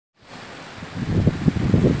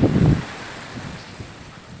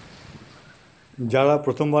যারা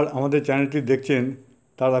প্রথমবার আমাদের চ্যানেলটি দেখছেন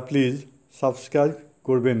তারা প্লিজ সাবস্ক্রাইব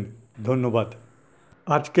করবেন। ধন্যবাদ।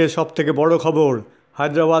 আজকে সবথেকে বড় খবর,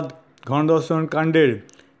 হায়দ্রাবাদ গণধর্ষণ কাণ্ডের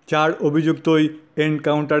 4 অভিযুক্তই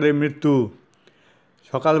এনকাউন্টারে মৃত্যু।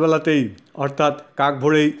 সকালবেলাতেই অর্থাৎ কাক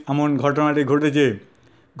ভোরেই এমন ঘটনাটি ঘটেছে।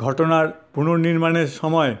 ঘটনার পুনর্নির্মাণের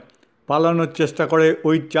সময় পালানোর চেষ্টা করে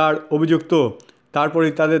ওই 4 অভিযুক্ত।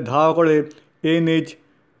 তারপরেই তাদের ধাওয়া করে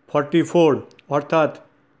NH-44 অর্থাৎ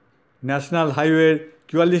ন্যাশনাল হাইওয়ের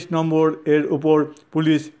 44 নম্বর এর উপর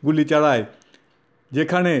পুলিশ গুলি চালায়।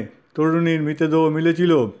 যেখানে তরুণীর মৃতদেহ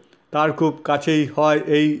মিলেছিল তার খুব কাছেই হয়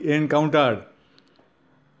এই এনকাউন্টার।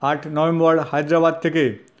 8 নভেম্বর হায়দ্রাবাদ থেকে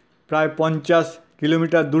প্রায় 50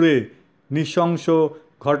 কিলোমিটার দূরে নৃশংস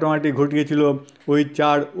ঘটনাটি ঘটিয়েছিল ওই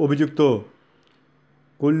 4 অভিযুক্ত।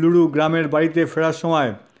 কল্লুরু গ্রামের বাড়িতে ফেরার সময়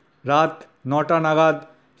রাত 9টা নাগাদ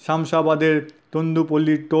শামসাবাদের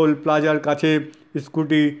তন্দুপল্লী টোল প্লাজার কাছে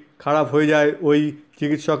স্কুটি খারাপ হয়ে যায় ওই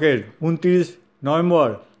চিকিৎসকের। 29 নভেম্বর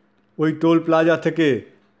ওই টোল প্লাজা থেকে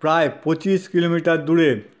প্রায় 25 কিলোমিটার দূরে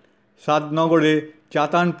সাদনগরে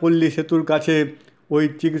চাতানপল্লী সেতুর কাছে ওই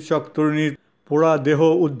চিকিৎসক তরুণীর পোড়া দেহ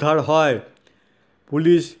উদ্ধার হয়।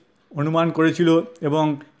 পুলিশ অনুমান করেছিল এবং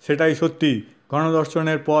সেটাই সত্যি,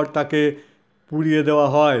 গণধর্ষণের পর তাকে পুড়িয়ে দেওয়া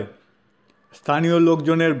হয়। স্থানীয়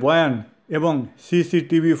লোকজনের বয়ান এবং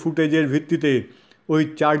সিসিটিভি ফুটেজের ভিত্তিতে ওই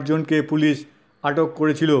 4 জনকে পুলিশ আটক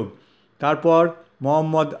করেছিল। তারপর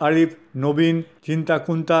মোহাম্মদ আরিফ, নবীন,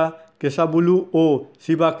 চিন্তাকুন্তা, কেশাবুলু ও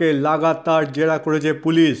শিবাকে লাগাতার জেরা করেছে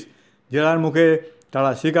পুলিশ। জেরার মুখে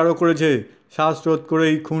তারা স্বীকারও করেছে শ্বাসরোধ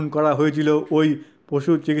করেই খুন করা হয়েছিল ওই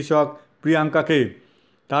পশু চিকিৎসক প্রিয়াঙ্কাকে।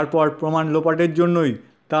 তারপর প্রমাণ লোপাটের জন্যই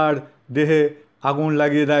তার দেহে আগুন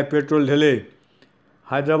লাগিয়ে দেয় পেট্রোল ঢেলে।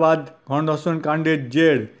 হায়দ্রাবাদ গণধর্ষণ কাণ্ডের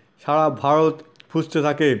জের সারা ভারত ফুঁসতে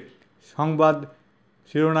থাকে। সংবাদ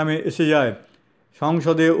শিরোনামে এসে যায়,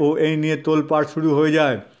 সংসদেও এই নিয়ে তোলপাড় শুরু হয়ে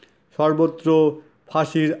যায়। সর্বত্র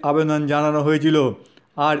ফাঁসির আবেদন জানানো হয়েছিল।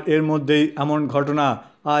 আর এর মধ্যেই এমন ঘটনা,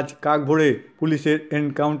 আজ কাকভোরে পুলিশের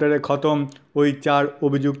এনকাউন্টারে খতম ওই 4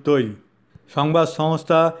 অভিযুক্তই। সংবাদ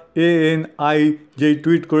সংস্থা ANI যেই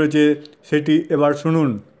টুইট করেছে সেটি এবার শুনুন।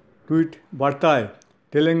 টুইট বার্তায়,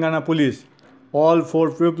 Telangana police, all 4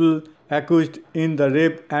 people accused in the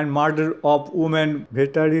rape and murder of women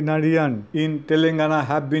veterinarian in Telangana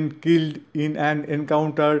have been killed in an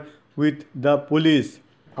encounter with the police.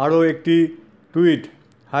 আরও একটি tweet,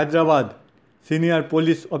 Hyderabad, senior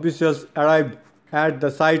police officials arrived at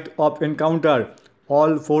the site of encounter.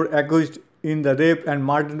 All 4 accused in the rape and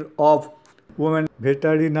murder of women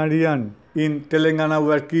veterinarian in Telangana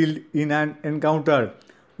were killed in an encounter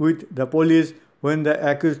with the police when the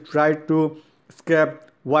accused tried to escape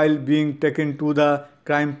while being taken to the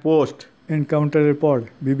crime post. এনকাউন্টারের পর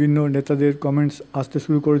বিভিন্ন নেতাদের comments আসতে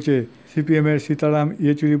শুরু করেছে। CPM-এর সীতারাম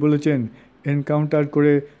ইয়েচুরি বলেছেন, encounter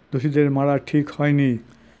করে দোষীদের মারা ঠিক হয়নি।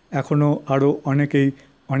 এখনও আরও অনেকেই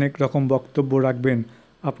অনেক রকম বক্তব্য রাখবেন।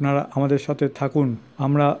 আপনারা আমাদের সাথে থাকুন,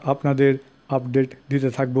 আমরা আপনাদের আপডেট দিতে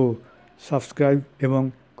থাকব। সাবস্ক্রাইব এবং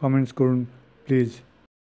কমেন্টস করুন প্লিজ।